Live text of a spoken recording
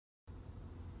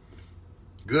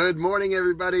Good morning,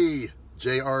 everybody.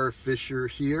 J.R. Fisher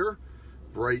here.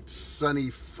 Bright, sunny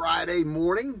Friday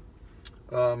morning.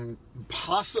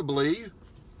 Possibly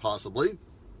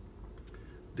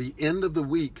the end of the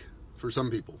week for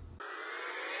some people.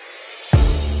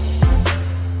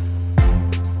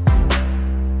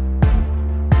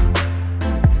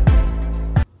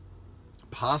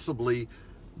 Possibly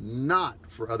not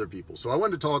for other people. So I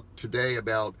wanted to talk today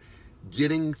about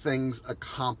getting things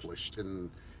accomplished. And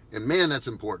man, that's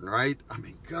important, right? I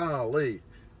mean, golly,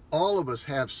 all of us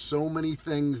have so many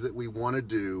things that we want to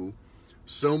do,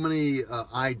 so many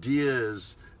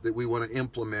ideas that we want to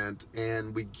implement,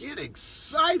 and we get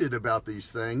excited about these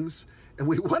things and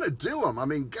we want to do them. I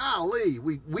mean, golly,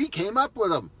 we came up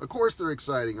with them. Of course they're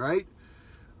exciting, right?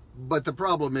 But the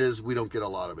problem is we don't get a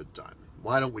lot of it done.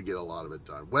 Why don't we get a lot of it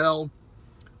done? Well,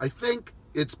 I think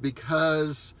it's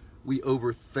because we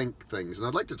overthink things. And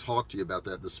I'd like to talk to you about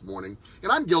that this morning.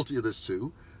 And I'm guilty of this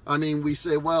too. I mean, we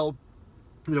say, well,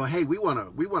 you know, hey, we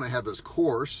want to have this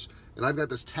course, and I've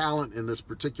got this talent in this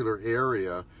particular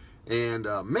area, and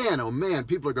man, oh man,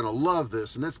 people are going to love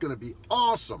this, and it's going to be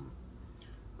awesome.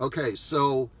 Okay,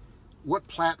 so what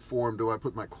platform do I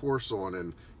put my course on?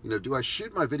 And, you know, do I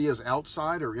shoot my videos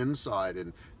outside or inside?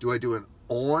 And do I do an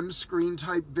on-screen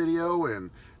type video? And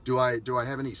do I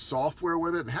have any software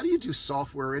with it? And how do you do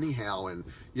software anyhow? And,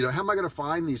 you know, how am I going to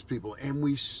find these people? And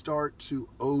we start to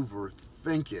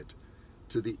overthink it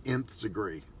to the nth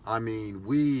degree. I mean,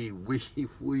 we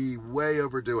way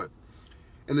overdo it.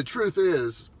 And the truth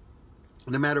is,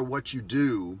 no matter what you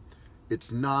do,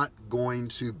 it's not going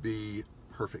to be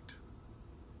perfect,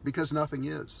 because nothing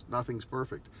is. Nothing's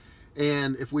perfect.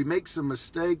 And if we make some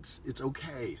mistakes, it's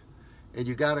okay. And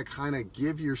you got to kind of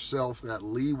give yourself that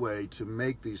leeway to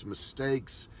make these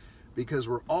mistakes, because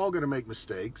we're all going to make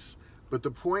mistakes. But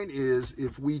the point is,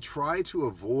 if we try to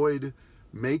avoid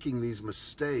making these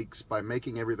mistakes by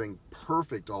making everything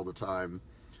perfect all the time,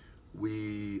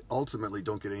 we ultimately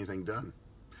don't get anything done,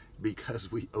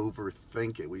 because we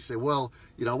overthink it. We say, well,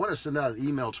 you know, I want to send out an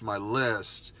email to my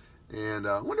list, and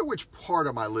I wonder which part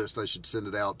of my list I should send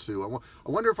it out to. I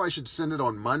wonder if I should send it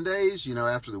on Mondays, you know,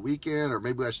 after the weekend, or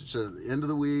maybe I should send it at the end of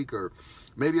the week, or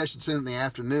maybe I should send it in the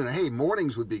afternoon. And hey,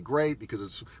 mornings would be great because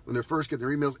it's when they're first getting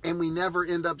their emails, and we never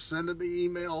end up sending the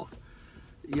email.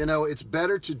 You know, it's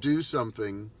better to do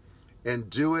something and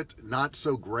do it not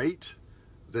so great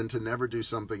than to never do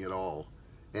something at all.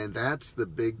 And that's the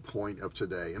big point of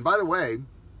today. And by the way,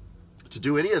 to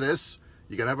do any of this,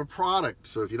 you got to have a product.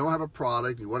 So if you don't have a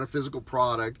product, you want a physical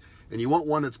product, and you want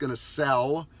one that's going to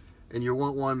sell, and you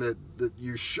want one that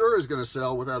you're sure is going to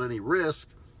sell without any risk,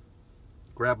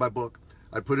 grab my book.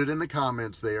 I put it in the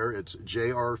comments there. It's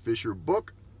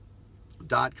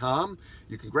jrfisherbook.com.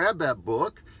 You can grab that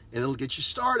book, and it'll get you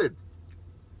started.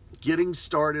 Getting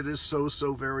started is so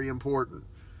very important.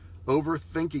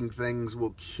 Overthinking things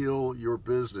will kill your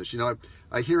business. You know,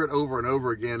 I hear it over and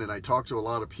over again, and I talk to a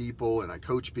lot of people, and I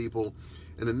coach people,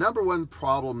 and the number one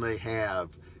problem they have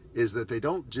is that they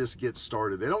don't just get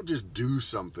started. They don't just do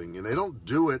something, and they don't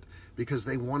do it because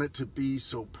they want it to be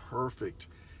so perfect.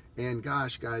 And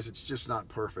gosh, guys, it's just not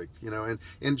perfect, you know.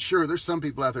 And sure, there's some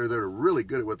people out there that are really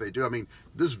good at what they do. I mean,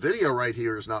 this video right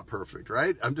here is not perfect,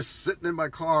 right? I'm just sitting in my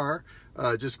car,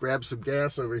 just grabbed some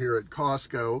gas over here at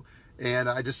Costco, and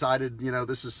I decided, you know,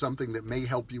 this is something that may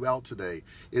help you out today.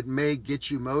 It may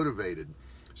get you motivated.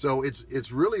 So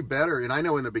it's really better. And I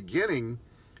know in the beginning,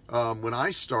 when I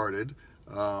started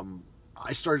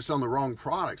selling the wrong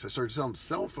products. I started selling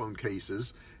cell phone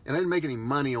cases, and I didn't make any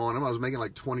money on them. I was making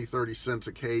like 20, 30 cents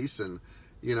a case, and,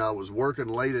 you know, I was working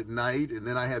late at night, and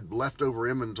then I had leftover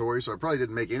inventory, so I probably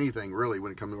didn't make anything really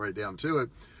when it comes right down to it.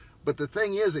 But the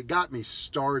thing is, it got me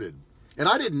started. And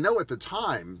I didn't know at the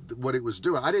time what it was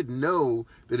doing. I didn't know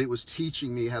that it was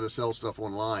teaching me how to sell stuff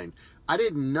online. I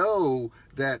didn't know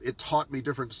that it taught me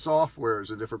different softwares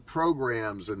and different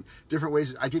programs and different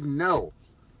ways. I didn't know.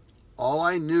 All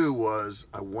I knew was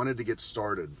I wanted to get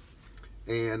started.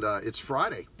 And it's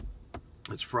Friday.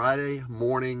 It's Friday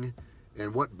morning,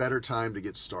 and what better time to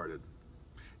get started?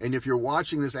 And if you're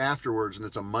watching this afterwards and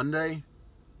it's a Monday,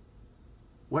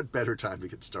 what better time to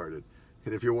get started?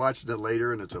 And if you're watching it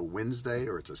later and it's a Wednesday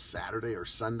or it's a Saturday or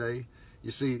Sunday, you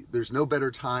see, there's no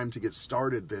better time to get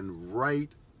started than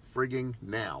right frigging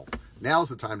now. Now's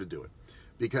the time to do it,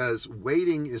 because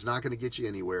waiting is not going to get you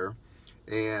anywhere.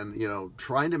 And, you know,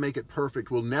 trying to make it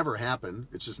perfect will never happen.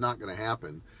 It's just not going to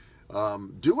happen.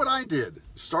 Do what I did.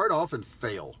 Start off and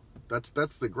fail.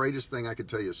 That's the greatest thing I could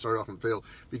tell you. Start off and fail,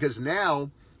 because now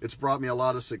it's brought me a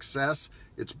lot of success.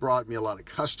 It's brought me a lot of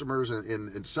customers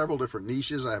in several different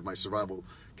niches. I have my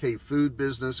Survivalcave food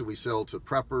business, and we sell to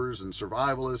preppers and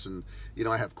survivalists. And, you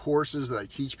know, I have courses that I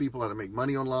teach people how to make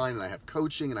money online, and I have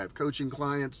coaching, and I have coaching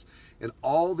clients. And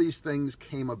all these things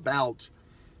came about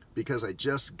because I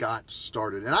just got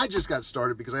started. And I just got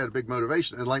started because I had a big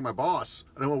motivation. And like my boss,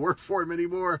 I don't want to work for him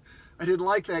anymore. I didn't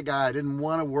like that guy. I didn't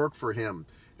want to work for him.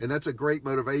 And that's a great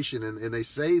motivation. And they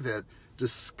say that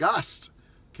disgust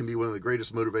can be one of the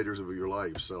greatest motivators of your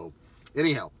life. So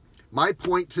anyhow, my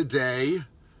point today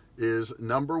is,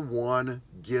 number one,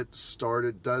 get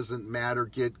started. Doesn't matter.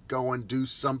 Get going. Do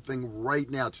something right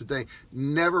now. Today,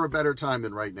 never a better time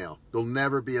than right now. There'll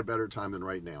never be a better time than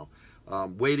right now.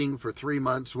 Waiting for 3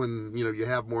 months when, you know, you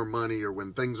have more money or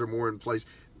when things are more in place.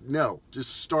 No,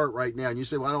 just start right now. And you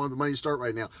say, well, I don't have the money to start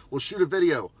right now. Well, shoot a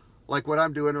video like what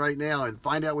I'm doing right now and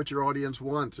find out what your audience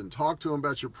wants and talk to them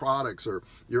about your products or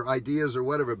your ideas or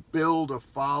whatever. Build a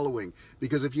following,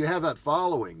 because if you have that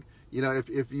following, you know,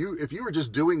 if you were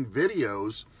just doing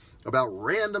videos about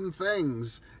random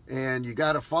things and you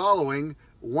got a following,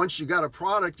 once you got a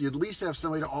product, you at least have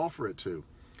somebody to offer it to.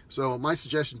 So my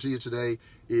suggestion to you today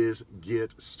is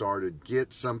get started.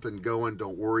 Get something going.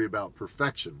 Don't worry about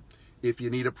perfection. If you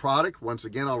need a product, once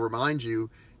again, I'll remind you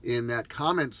in that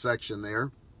comment section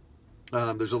there,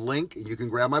 there's a link and you can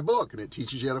grab my book, and it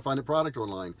teaches you how to find a product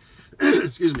online.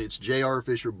 Excuse me, it's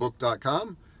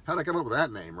jrfisherbook.com. How did I come up with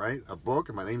that name, right? A book,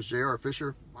 and my name's J.R.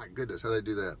 Fisher. My goodness, how did I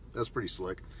do that? That's pretty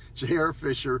slick.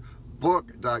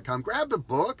 jrfisherbook.com. Grab the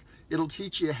book. It'll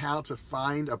teach you how to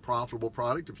find a profitable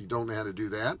product if you don't know how to do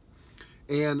that.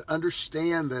 And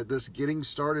understand that this getting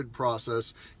started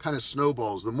process kind of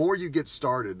snowballs. The more you get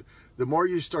started, the more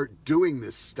you start doing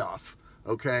this stuff,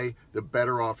 okay, the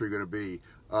better off you're going to be.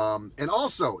 And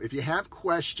also, if you have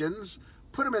questions,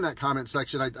 put them in that comment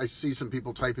section. I see some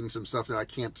people typing some stuff that I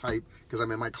can't type because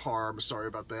I'm in my car. I'm sorry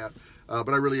about that. But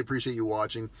I really appreciate you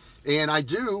watching. And I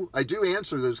do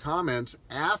answer those comments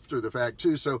after the fact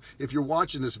too. So if you're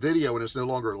watching this video and it's no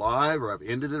longer live or I've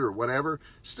ended it or whatever,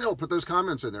 still put those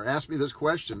comments in there. Ask me those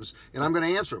questions and I'm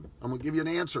going to answer them. I'm going to give you an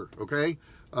answer, okay?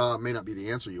 May not be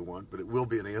the answer you want, but it will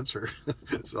be an answer.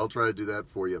 So I'll try to do that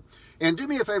for you. And do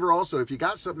me a favor also, if you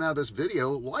got something out of this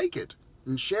video, like it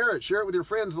and share it. Share it with your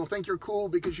friends. They'll think you're cool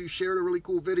because you shared a really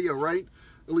cool video, right?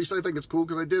 At least I think it's cool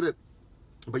because I did it.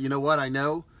 But you know what I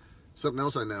know? Something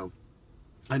else I know.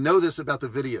 I know this about the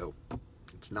video.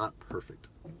 It's not perfect.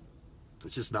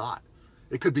 It's just not.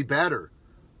 It could be better,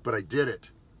 but I did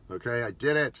it. Okay, I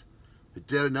did it. I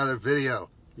did another video.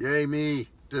 Yay me.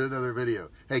 Did another video.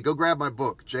 Hey, go grab my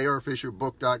book,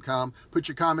 jrfisherbook.com. Put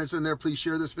your comments in there. Please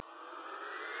share this video.